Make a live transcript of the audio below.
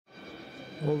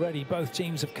Already both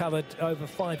teams have covered over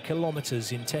 5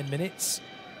 kilometres in 10 minutes.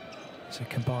 It's a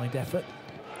combined effort.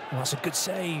 Oh, that's a good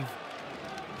save.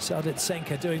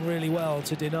 Saldatsenka doing really well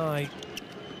to deny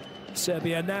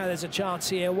Serbia. Now there's a chance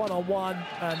here, one-on-one,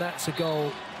 and that's a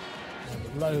goal.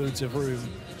 Loads of room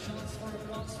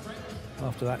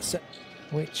after that set,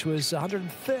 which was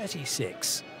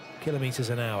 136 kilometres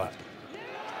an hour.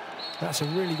 That's a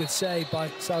really good save by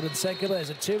Saldatsenka. There's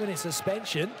a 2-minute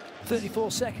suspension,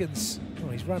 34 seconds. Oh,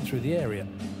 he's run through the area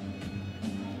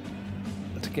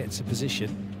to get to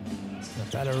position.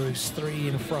 Belarus 3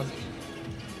 in front.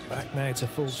 Back now to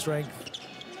full strength.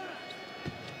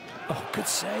 Oh, good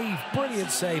save, brilliant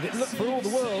save. It looked for all the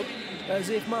world as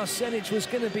if Marsenic was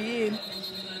going to be in.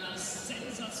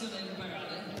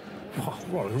 Oh,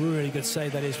 what a really good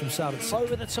save that is from Saldatsenka.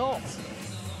 Over the top.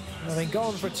 Having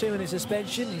gone for a 2-minute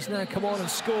suspension, he's now come on and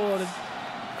scored. And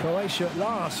Croatia at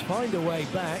last find a way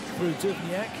back through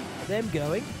Duvnjak. Them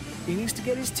going. He needs to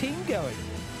get his team going.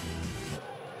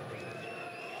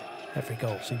 Every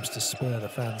goal seems to spur the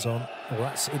fans on. Oh,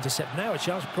 that's intercept. Now a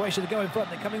chance for Croatia to go in front.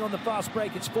 They're coming on the fast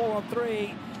break. It's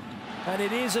 4-on-3. And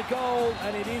it is a goal,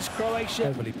 and it is Croatia.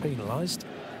 Overly penalised,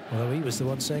 although he was the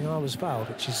one saying I was fouled,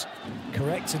 which is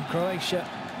correct. And Croatia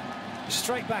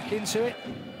straight back into it.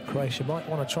 Croatia might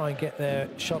want to try and get their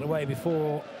shot away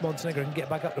before Montenegro can get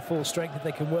back up to full strength. If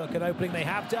they can work an opening, they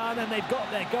have done, and they've got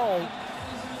their goal.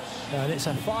 And it's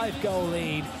a 5-goal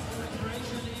lead.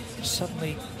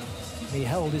 Suddenly, he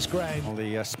held his ground. Well,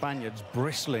 the Spaniards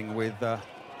bristling with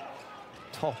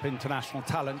top international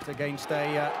talent against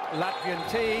a Latvian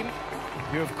team.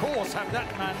 You, of course, have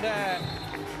that man there.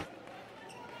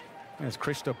 There's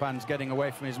Krištopans getting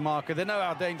away from his marker. They know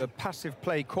how dangerous. A passive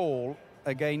play call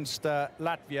against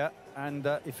Latvia, and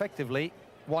effectively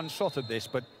one shot at this.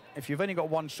 But if you've only got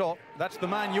one shot, that's the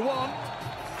man you want.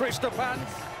 Krištopans,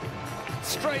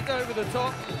 straight over the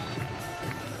top.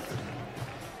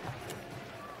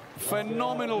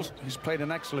 Phenomenal. He's played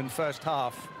an excellent first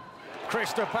half.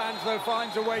 Krištopans, though,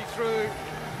 finds a way through.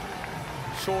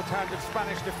 Short-handed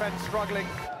Spanish defence struggling.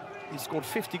 He scored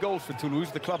 50 goals for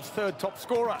Toulouse, the club's 3rd top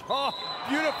scorer. Oh,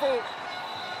 beautiful!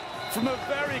 From a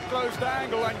very closed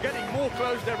angle and getting more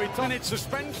closed every time. It's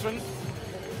suspension.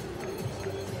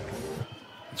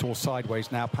 It's all sideways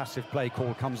now. Passive play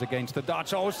call comes against the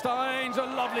Dutch. Oh, Steins, a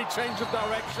lovely change of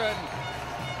direction.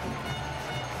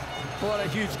 What a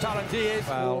huge talent he is.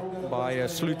 Well, by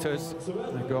Sluters,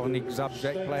 the Gornik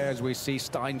Zabjek players, we see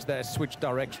Steins there switch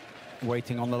direction,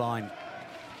 waiting on the line.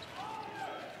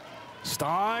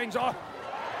 Steins, oh!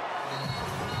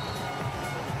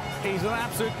 He's an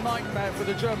absolute nightmare for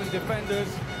the German defenders.